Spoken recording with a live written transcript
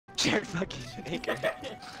Jared fucking anchor.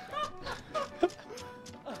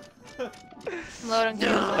 Loading.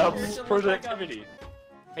 Helps productivity.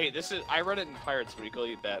 Hey, this is I read it in Pirates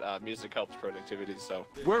Weekly that music helps productivity. So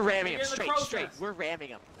we're ramming him straight. We're ramming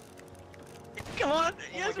him. Come on!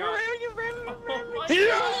 Yes, we're ramming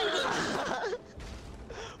him.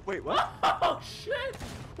 Wait, what? Oh shit!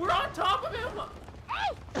 We're on top of him.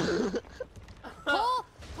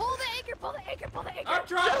 Pull the anchor! Pull the anchor! Pull the anchor! I'm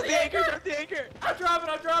dropping the anchor! Drop the anchor! I'm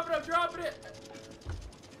dropping it!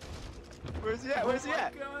 Where's he at? Where's he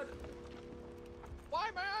at? God. why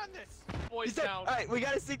am I on this? Boys All down. right, we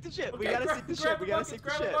gotta sink the ship. Okay, We gotta sink the ship. We gotta sink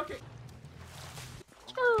the ship.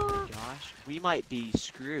 Gosh, we might be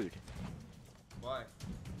screwed. Why?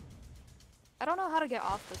 I don't know how to get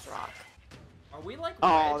off this rock. Are we like?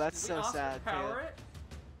 Oh, rich? that's Did we so sad, Power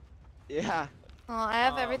kid. it? Yeah. Oh, I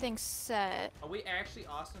have everything set. Are we actually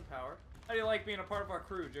Austin Power? How do you like being a part of our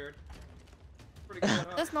crew, Jared? Pretty good,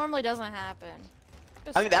 huh? This normally doesn't happen.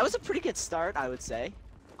 I mean, that was a pretty good start, I would say.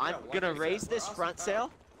 I'm like gonna you raise said, this we're front awesome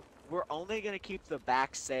sail. We're only gonna keep the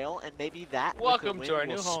back sail, and maybe that Welcome with to the our wind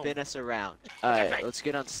new will home. spin us around. Alright, let's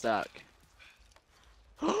get unstuck.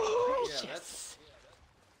 Oh, Yeah, yes!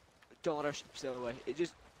 Don't let our ship sail away. It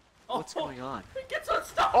just... Oh, What's going on? It gets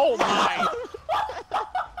unstuck! Oh my!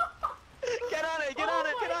 Get on it! Get on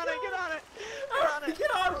it! Get on it! Get on it! Get on it!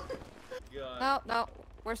 Get on! God. No,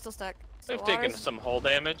 we're still stuck. So We've taken some hull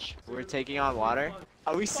damage. We're taking on water.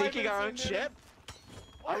 Are we sinking our own ship?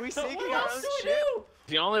 Are we sinking What our else own do we ship? do?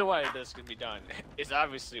 The only way this can be done is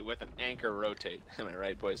obviously with an anchor rotate. Am I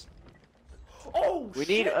right, boys? Oh, We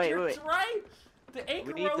need- shit, wait, you're wait. right! The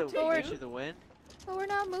anchor We need the rotate, edge of the wind. But we're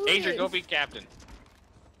not moving. Adrian, go be captain.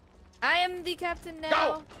 I am the captain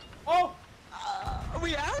now. Oh! Are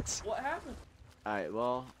we out? What happened? Alright,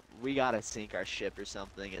 well, we gotta sink our ship or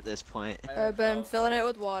something at this point. I've been filling it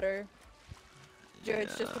with water.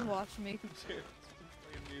 Jared's just Yeah. been watching me. Jared's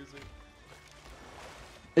playing music.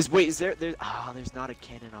 Wait, is there's not a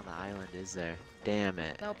cannon on the island, is there? Damn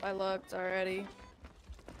it. Nope, I looked already.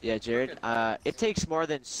 Yeah, Jared, it takes more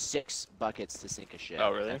than 6 buckets to sink a ship.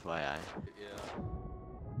 Oh, really? FYI. Yeah.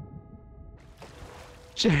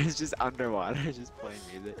 Jared's just underwater, just playing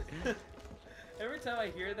music. Every time I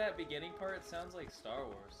hear that beginning part, it sounds like Star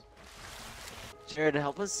Wars. Jared,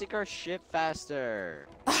 help us sink our ship faster.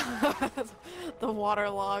 The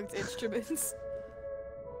waterlogged instruments.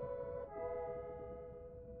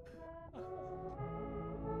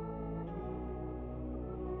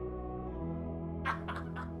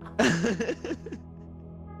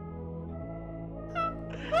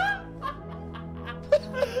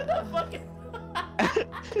 Fucking.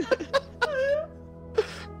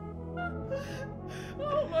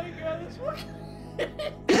 Oh my god, this fucking.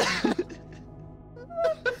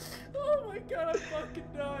 Oh my god, I'm fucking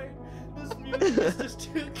dying. This music is just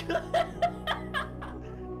too good.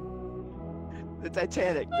 The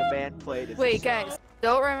Titanic, the band played it. Wait, guys,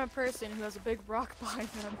 don't ram a person who has a big rock behind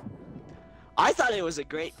them. I thought it was a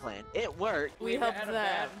great plan. It worked. We had helped a them.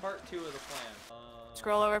 bad part 2 of the plan.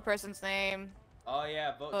 Scroll over person's name. Oh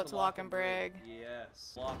yeah, vote to lock and brig.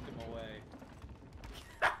 Yes, lock him away.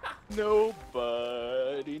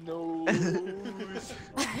 Nobody knows.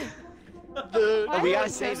 Oh, we gotta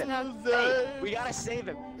This save person him. has- Hey, we gotta save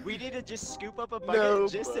him. We need to just scoop up a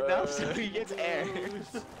bucket just enough so he gets air.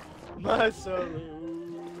 My sorrows.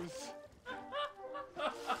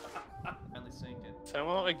 Finally sink it.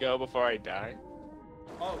 Someone let me go before I die.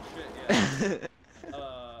 Oh shit,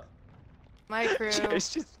 yeah. My crew.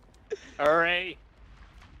 Jared's just... Hooray!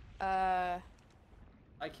 I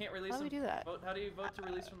can't release How do we him. do that? Vote, how do you vote to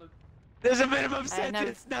release from the... There's a minimum I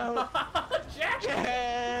never- sentence. No. Jack!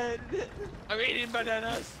 Jared. I'm eating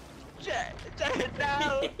bananas. Jared,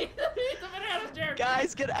 no. Eat the bananas, Jared!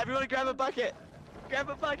 Guys, everyone grab a bucket. Grab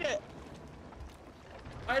a bucket.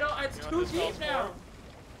 I don't. It's You know too what this deep calls now.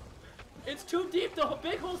 for? It's too deep. The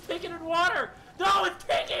big hole's taking in water. No, it's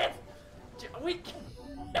taking it. We.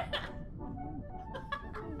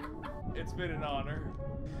 It's been an honor.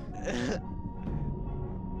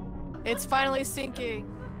 It's finally sinking.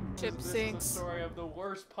 Ship This is sinks. the story of the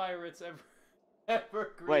worst pirates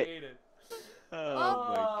ever Wait. created. Oh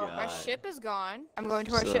my my Our god. ship is gone. I'm going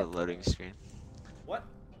to our Still ship. a loading screen. What?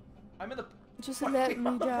 I'm in the. Just Why let are we me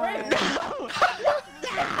on the die. bridge?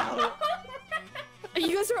 No.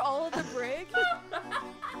 You guys are all at the brig?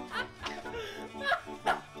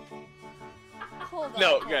 Hold on.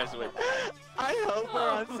 No, hold guys, on. wait. I hope we're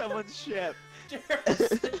on someone's ship. Jared's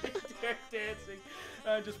sitting there dancing.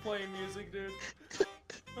 Just playing music, dude.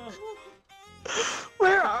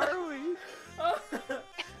 Where are we?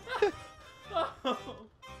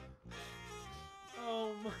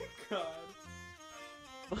 Oh my god.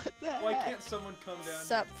 What the Why heck? can't someone come down?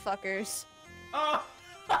 Sup, fuckers. Oh!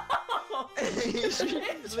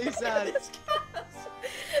 Leave that.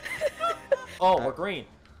 Oh, we're green.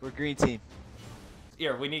 We're green team.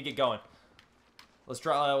 Here, we need to get going. Let's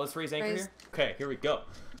draw. Let's raise anchor Raise- here. Okay, here we go.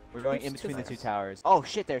 We're going in Oops, between the too two towers. Oh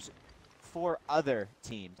shit, there's 4 other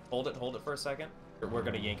teams. Hold it for a second. We're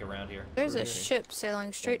gonna yank around here. There's a Okay. ship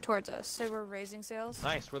sailing straight towards us. So we're raising sails.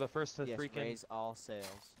 Nice, we're the first to Yes, freaking. raise all sails.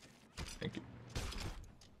 Thank you.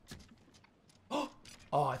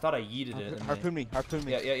 Oh, I thought I yeeted it. and Harpoon me, harpoon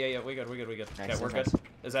me. Yeah. We good. Nice, Okay, we're nice. good.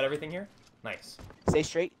 Is that everything here? Nice. Stay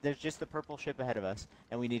straight. There's just the purple ship ahead of us,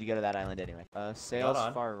 and we need to go to that island anyway. Sails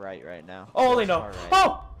on. far right now. Oh, they Sails know. far right.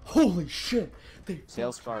 Oh, holy shit. They.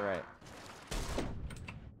 Sails far right.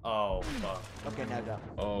 Oh, fuck. Okay, now go.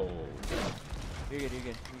 Oh. You're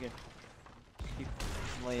good. Keep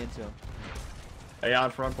lay into him. Hey,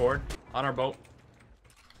 on front board. On our boat.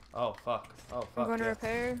 Oh, fuck. Oh, I'm fuck. going to Yeah.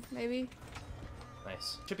 repair, maybe.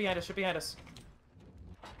 Nice. Ship behind us.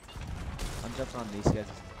 I'm jumping on these guys.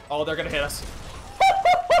 Oh, they're gonna hit us.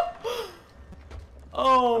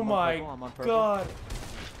 Oh I'm on my purple, I'm on purple. god.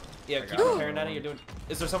 Yeah, keep got it. repairing that. You're doing.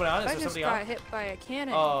 Is there someone on? Is I there just somebody got on? hit by a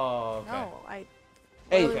cannon. Oh, okay. No, I.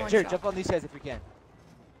 Hey, Literally one Jared, shot. jump on these guys if we can.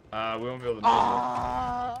 We won't be able to do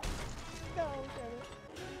Ah! No, damn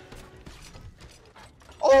it.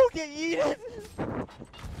 Oh, get yeeted!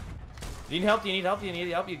 Do you need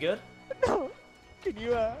help? You good? No. Can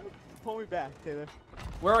you pull me back, Taylor?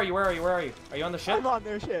 Where are you? Are you on the ship? I'm on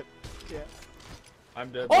their ship. Yeah. I'm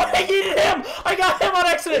dead. Oh, I yeeted him! I got him on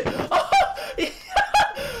accident!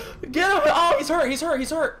 Get him! Oh, he's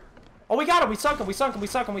hurt! Oh, we got him! We sunk him!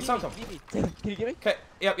 Can you get me? Okay,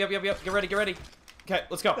 yep. Get ready. Okay,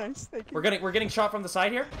 let's go. Nice, thank you. We're getting shot from the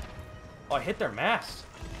side here. Oh, I hit their mast.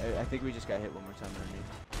 I think we just got hit one more time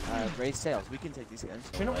underneath. Raise sails. We can take these guns.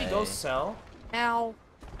 Shouldn't we go sell? Ow.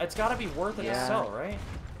 It's gotta be worth it to Yeah. sell, right?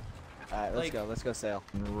 Alright, like- let's go sail.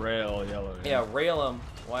 Rail yellow. Yeah, rail them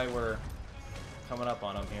while we're coming up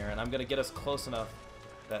on them here, and I'm gonna get us close enough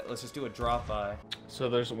that let's just do a drop by. So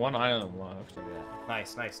there's one island left.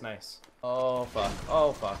 Nice. Oh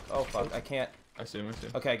fuck. I can't. I see him.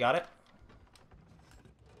 Okay, got it.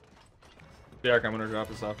 Derek, I'm gonna drop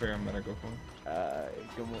this off here. I'm gonna go for him.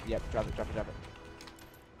 Yep, drop it.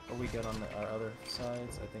 Are we good on our other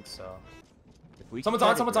sides? I think so. If we Someone's can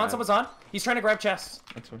on. try to grab- He's trying to grab chests.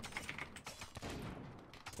 That's fine.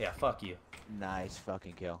 Yeah, fuck you. Nice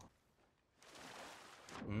fucking kill.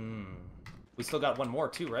 We still got one more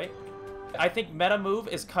too, right? I think meta move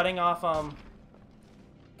is cutting off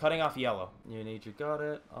yellow. Got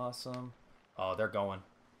it. Awesome. Oh, they're going.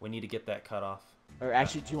 We need to get that cut off. Or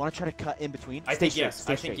actually, do you want to try to cut in between? I Stay think straight, yes.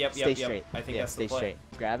 Stay I think straight. yep. Stay straight. I think Yeah, that's stay the play. straight.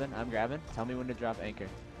 I'm grabbing. Tell me when to drop anchor.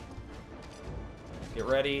 Get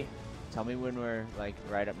ready. Tell me when we're like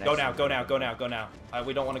right up next. Go to now. them. Go now.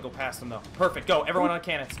 We don't want to go past them though. Perfect. Go. Everyone on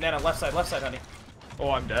cannons. Nana, left side, honey.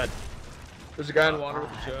 Oh, I'm dead. There's a guy in the water with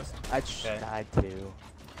the chest. I just Okay. died too.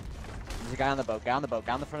 There's a guy on the boat. Guy on the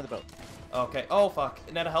front of the boat. Okay. Oh fuck.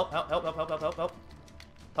 Nana, help. I know,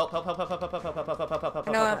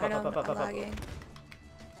 I'm lagging.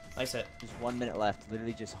 Nice hit. Just 1 minute left.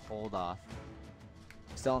 Literally just hold off.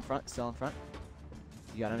 Still in front.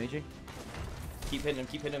 You got him, AJ? Keep hitting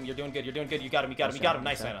him. You're doing good. You got him. Nice,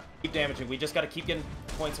 Nice. Nana. Keep damaging. We just gotta keep getting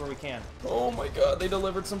points where we can. Oh my god, they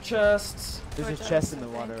delivered some chests. There's a Watch out, chest in the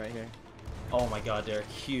something. water right here. Oh my god, Derek.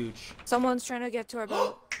 Huge. Someone's trying to get to our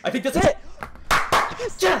boat. I think that's it.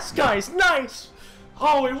 Yes, guys. Nice.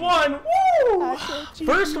 Oh, we won! Woo!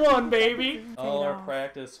 First one, baby! All our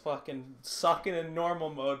practice fucking sucking in normal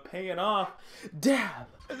mode paying off. Dab!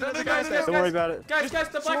 Guys, Don't worry about it. Guys,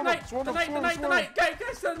 the Black Knight! Swarm The 'em, Knight! swarm 'em.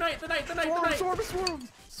 Guys, the Knight! Swarm!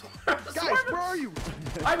 Guys, where are you?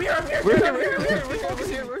 I'm here!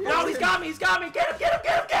 No, he's got me! Get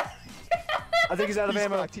him! I think he's out of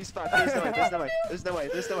ammo. He's fucked. There's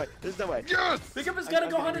no way. Yes! Pick up his gun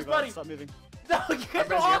and go hunt his buddy! Stop moving. No, you can't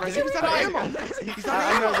go off! He's not ammo. He's not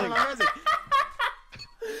I'm ammo.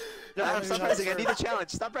 No, I'm stop not pressing. I sure. need a challenge.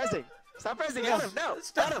 Stop pressing. At him. No.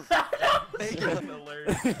 At him. Thank you. Oh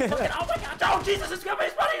my god! Oh Jesus! It's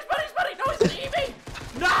his buddy! No, he's gonna eat me!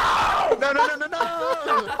 No!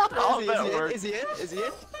 No. Is he in?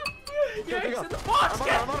 Yeah, he's go. in the box!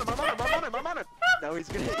 I'm on him. No, he's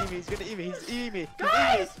gonna eat me. He's eating me.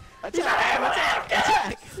 Guys! Attack!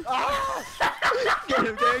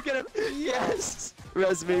 Get him! Yes!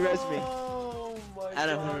 Res me. Oh my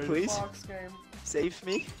Adam, god, please. Fox game. Save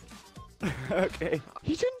me. Okay.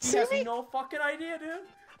 He didn't He see has me. no fucking idea, dude.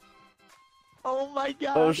 Oh my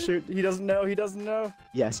god. Oh shoot, he doesn't know.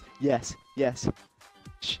 Yes.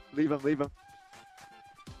 Shh, leave him.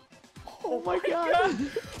 Oh my god.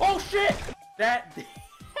 Oh shit! That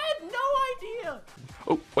had no idea.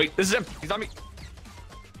 Oh, wait, this is him. He's on me.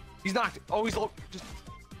 He's knocked. Oh, he's low. Just.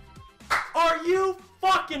 Are you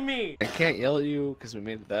fucking me? I can't yell at you because we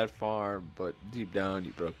made it that far, but deep down,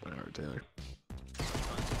 you broke my heart, Taylor.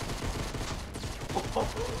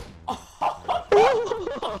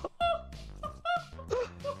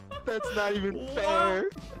 That's not even fair.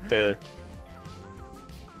 Taylor.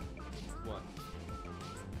 What?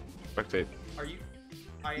 Spectate. Are you?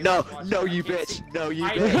 No, no, you bitch. No, you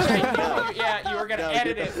I bitch. knew yeah, you were gonna No,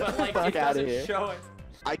 edit get it, the but like fuck it outta doesn't here. show it.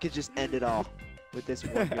 I could just end it all with this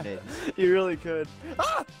one grenade. You really could.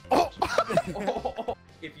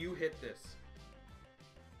 If you hit this,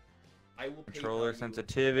 I will pay Controller you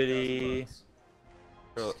sensitivity.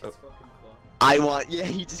 $1,000. Oh. I want. Yeah,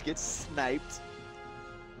 he just gets sniped.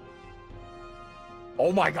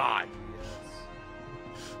 Oh my god.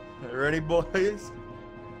 Yes. Ready, boys?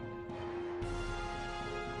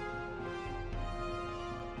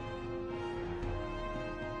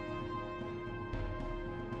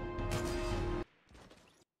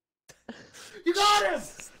 You got him!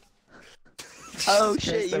 Oh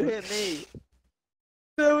shit, you hit me.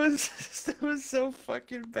 That was so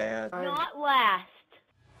fucking bad. Not last.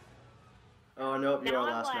 Oh nope, you're Not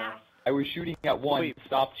last now. last. I was shooting at one,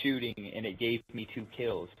 stopped shooting, and it gave me 2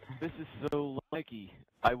 kills. This is so lucky.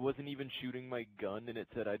 I wasn't even shooting my gun and it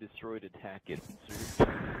said I destroyed attack insert.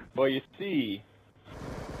 Well, you see.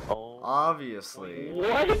 Oh. Obviously.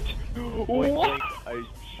 What? What? I was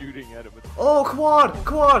shooting at it with. Oh,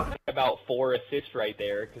 quad! About 4 assists right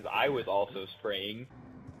there, because I was also spraying.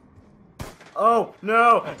 Oh,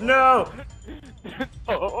 no!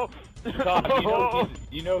 Oh. God,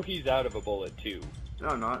 you know he's out of a bullet too. No,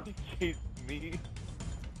 I'm not. Chase me.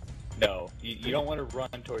 No, you don't want to run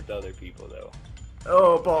towards other people though.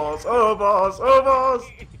 Oh, balls!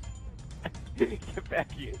 Get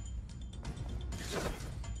back here.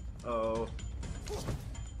 Oh.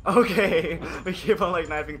 Okay, we keep on like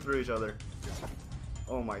knifing through each other.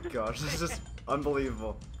 Oh my gosh, this is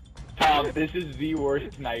unbelievable. Tom, this is the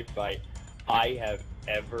worst knife fight I have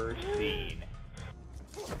ever seen.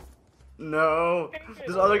 No,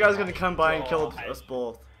 this other guy's gonna come by and kill us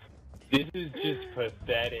both. This is just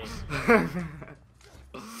pathetic.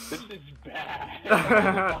 This is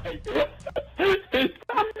bad.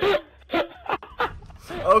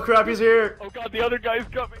 Oh crap, he's here! Oh god, the other guy's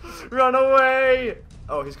coming. Run away!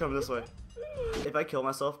 Oh, he's coming this way. If I kill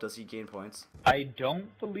myself, does he gain points? I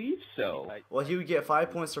don't believe so. Well, he would get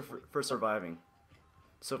 5 points for surviving.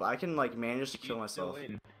 So if I can like manage to kill myself.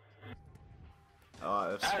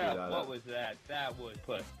 Oh, I've screwed that What up. was that? That was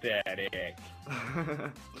pathetic.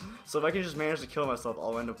 So if I can just manage to kill myself,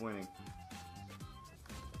 I'll end up winning.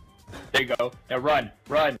 There you go. Now run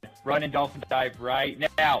and dolphin dive right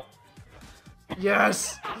now.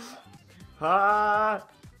 Yes! Ah!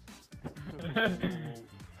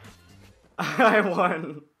 I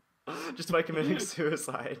won! Just by committing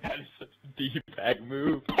suicide. That is such a D-bag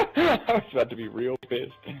move. I was about to be real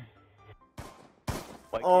pissed.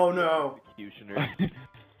 Like Oh, you're the no. Executioner.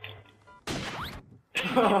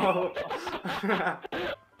 Oh.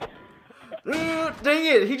 Dang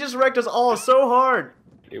it! He just wrecked us all so hard!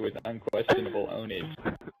 It was unquestionable ownage.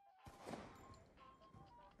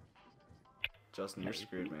 Justin, you're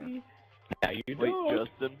screwed, man. Now you Wait, don't.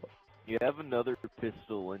 Justin, you have another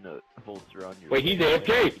pistol and a holster on your. Wait, he's weapon.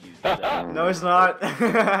 AFK. You could use that. No, he's not.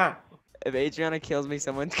 If Adriana kills me,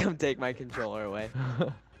 someone come take my controller away.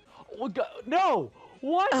 Oh, God, no!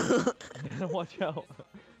 What? Watch out.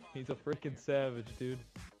 He's a freaking savage, dude.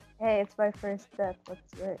 Hey, it's my first death.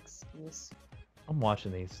 What's your excuse? I'm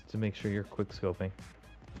watching these to make sure you're quick scoping.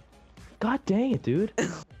 God dang it, dude.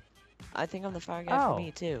 I think I'm the fire guy Ow. for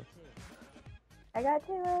me too. I got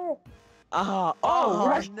to it. Oh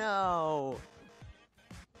rush. no!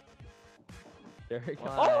 Derek.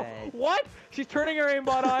 What? Oh, what? She's turning her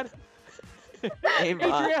aimbot on.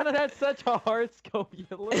 Aimbot. Adriana, that's such a hard scope. You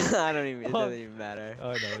little... I don't even. It doesn't even matter.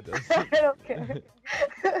 Oh no, it does. I don't care.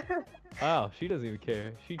 Wow, she doesn't even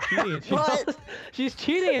care. She's cheating and she What? knows. She's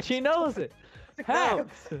cheating and she knows it. How?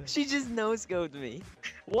 She just no scoped me.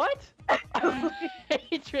 What?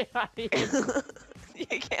 Adriana.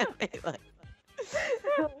 You can't make like.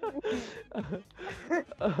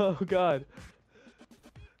 Oh God.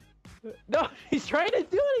 No, he's trying to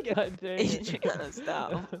do it again. God dang it. Adriana,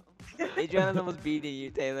 stop. Adriana's almost beating you,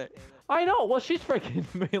 Taylor. I know. Well, she's freaking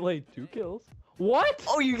melee 2 kills. What?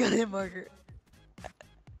 Oh, you got hit marker.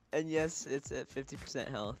 And yes, it's at 50%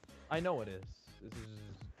 health. I know it is. This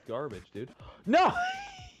is garbage, dude. No.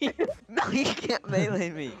 No, you can't melee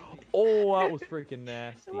me. Oh, that was freaking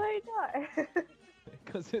nasty. Why not?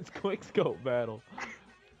 Because it's quickscope battle.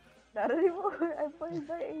 Not anymore. I played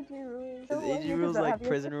by AG rules. Is AG rules like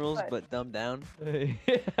prison rules, but dumbed down?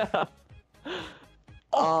 Yeah.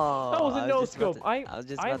 Oh, That was a no scope. I was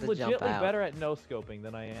just about I'm to jump legitimately out. better at no scoping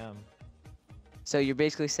than I am. So you're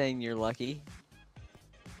basically saying you're lucky?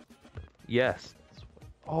 Yes.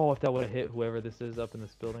 Oh, if that would have hit whoever this is up in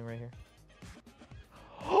this building right here.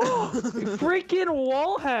 Freaking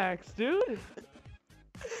wall hacks, dude!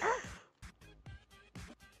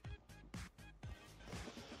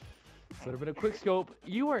 Would have been a quick scope.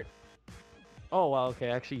 You weren't. Oh wow. Okay,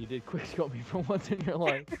 actually, you did quick scope me for once in your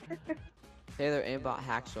life. Taylor, aimbot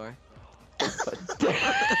hacksaw.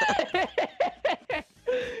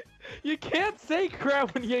 You can't say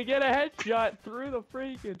crap when you get a headshot through the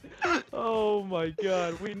freaking. Oh my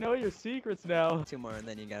god, we know your secrets now. 2 more, and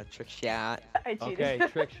then you got a trick shot. I cheated. Okay,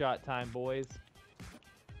 trick shot time, boys.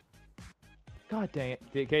 God dang it.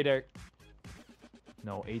 Okay, Derek.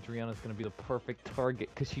 No, Adriana's gonna be the perfect target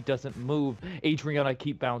because she doesn't move. Adriana,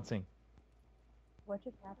 keep bouncing. What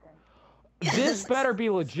just happened? This better be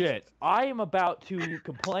legit. I am about to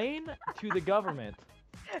complain to the government.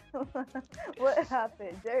 What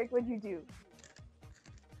happened? Derek, what'd you do?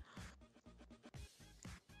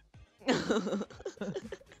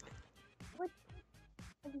 What?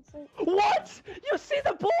 What? You see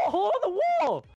the bullet hole in the wall!